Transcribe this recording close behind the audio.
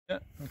Yeah,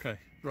 okay.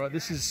 Right,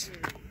 this is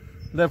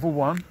level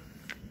 1.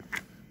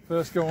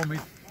 First go on my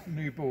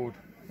new board.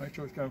 Make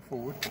sure it's going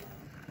forward.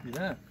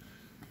 Yeah.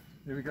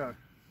 Here we go.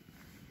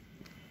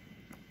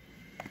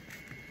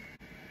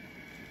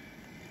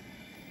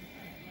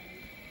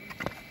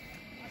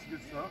 That's a good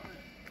start.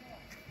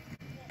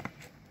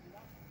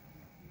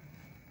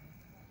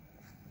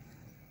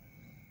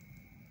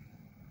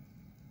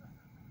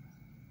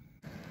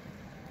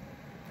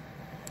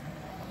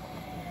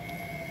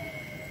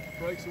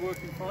 Brakes are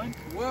working fine.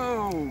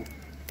 Whoa!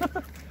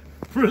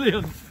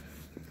 Brilliant!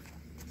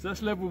 So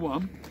that's level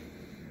 1.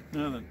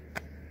 Now then,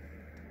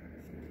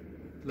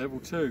 level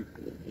 2.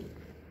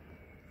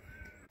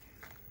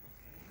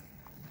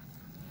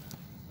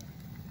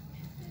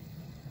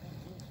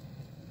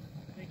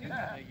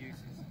 Yeah.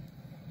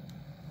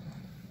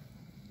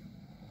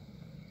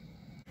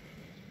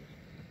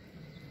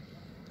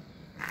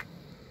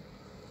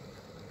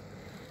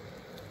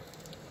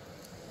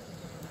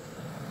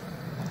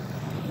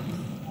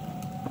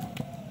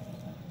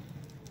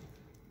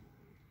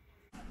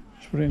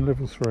 Let's put it in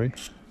level 3.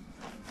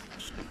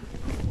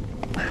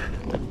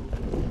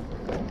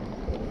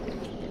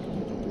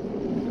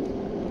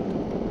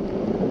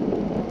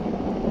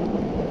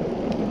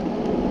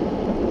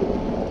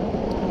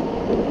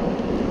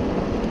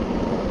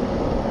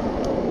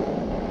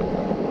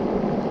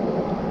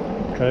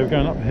 Okay, we're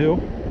going uphill.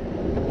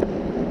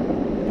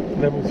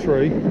 Level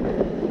 3.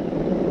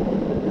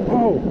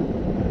 Oh!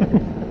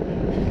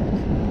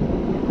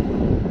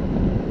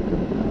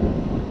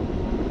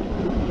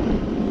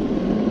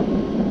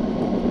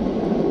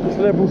 That's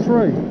level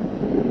 3.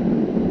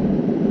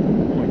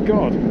 Oh my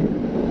god.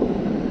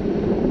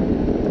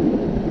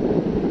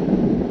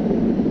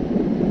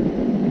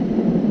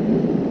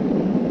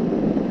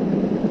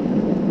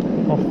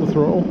 Off the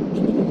throttle.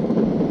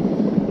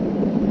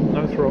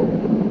 No throttle.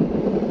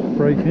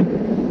 Braking,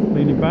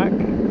 leaning back.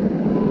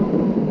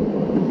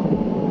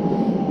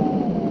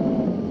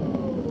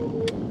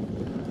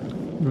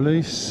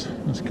 Release,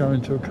 let's go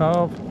into a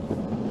carve.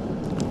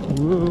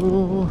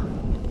 Whoa.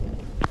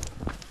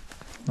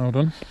 Hold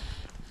on.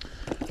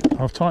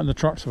 I've tightened the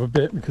trucks up a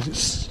bit because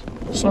it's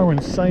so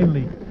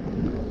insanely,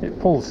 it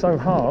pulls so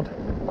hard.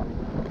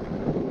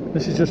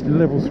 This is just in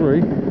level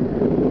 3.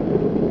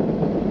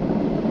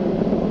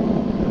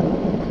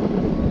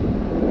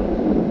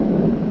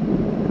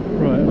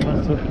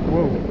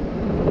 Whoa,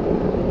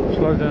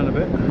 slow down a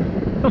bit.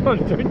 I'm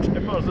only doing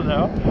 10 miles an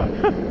hour.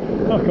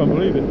 I can't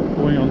believe it.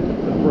 Going on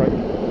the brake.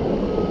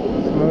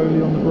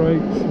 Slowly on the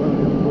brakes,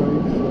 slowly on the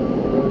brakes, slowly on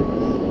the brakes.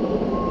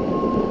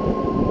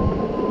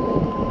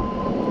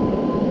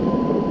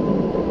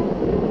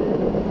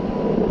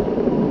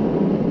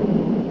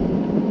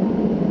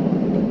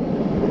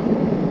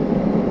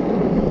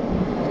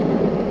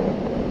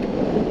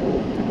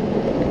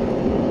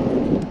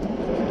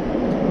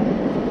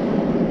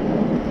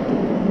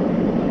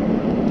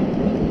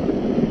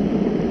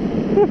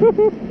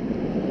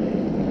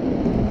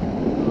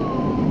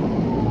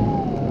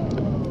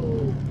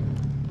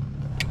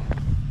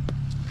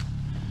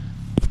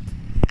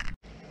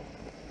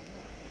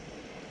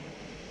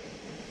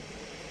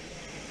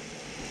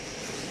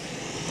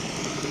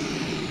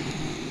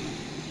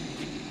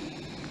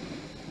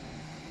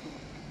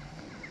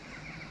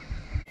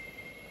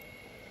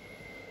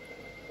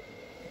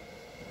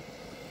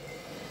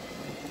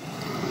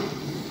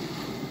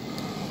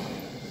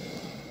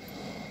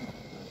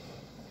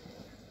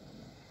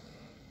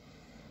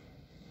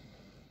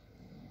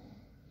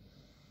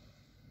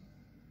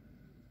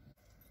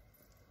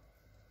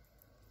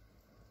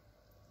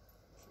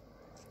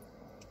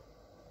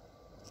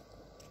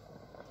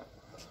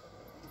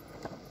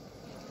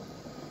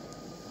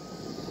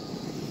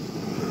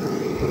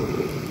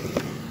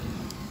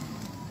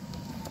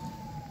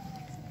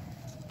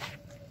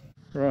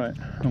 Right,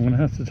 I'm going to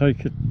have to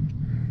take a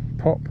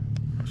pop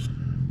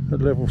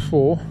at level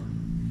 4.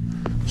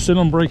 Still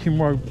on braking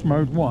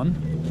mode 1.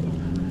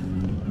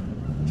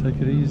 Take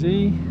it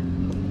easy.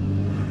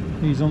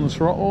 Ease on the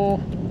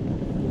throttle.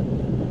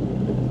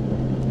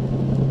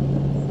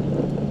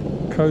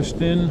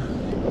 Coasting.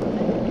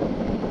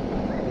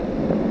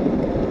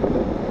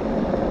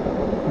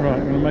 Right,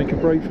 I'm going to make a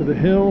break for the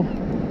hill.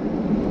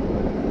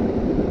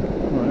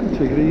 Right,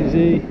 take it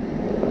easy.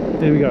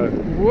 Here we go.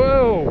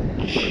 Whoa!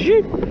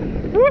 Shit!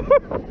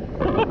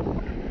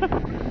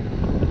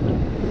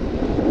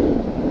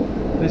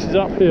 This is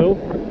uphill.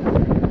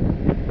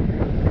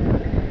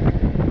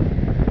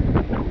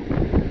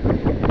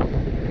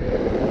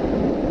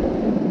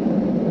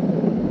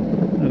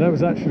 Now that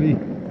was actually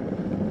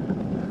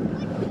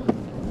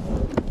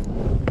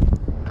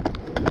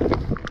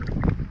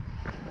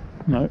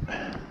no.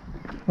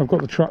 I've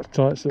got the truck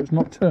tight so it's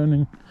not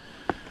turning,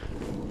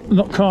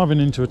 not carving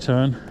into a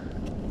turn.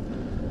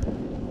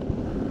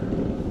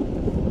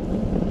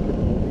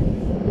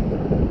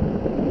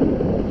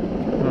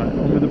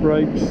 The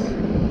brakes. Use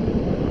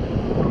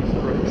the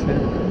brakes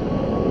here.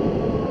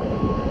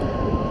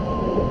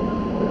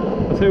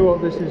 I'll tell you what,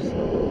 this is,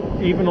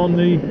 even on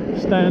the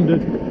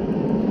standard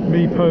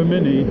Meepo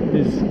Mini,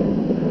 is,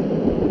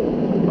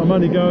 I'm I'm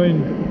only going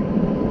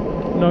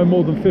no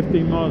more than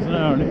 15 miles an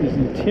hour and it is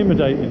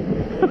intimidating.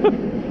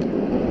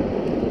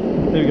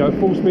 There we go,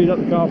 full speed up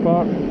the car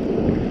park.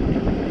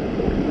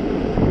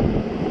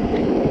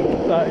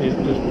 That is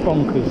just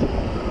bonkers.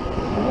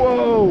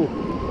 Whoa!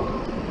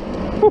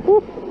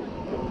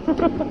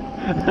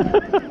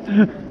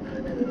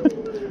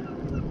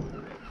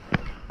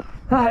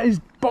 That is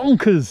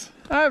bonkers,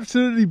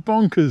 absolutely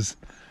bonkers.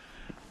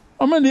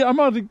 I'm only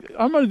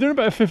doing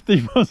about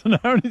 15 miles an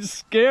hour and it's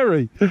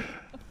scary.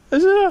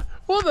 Isn't it?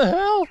 What the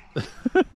hell?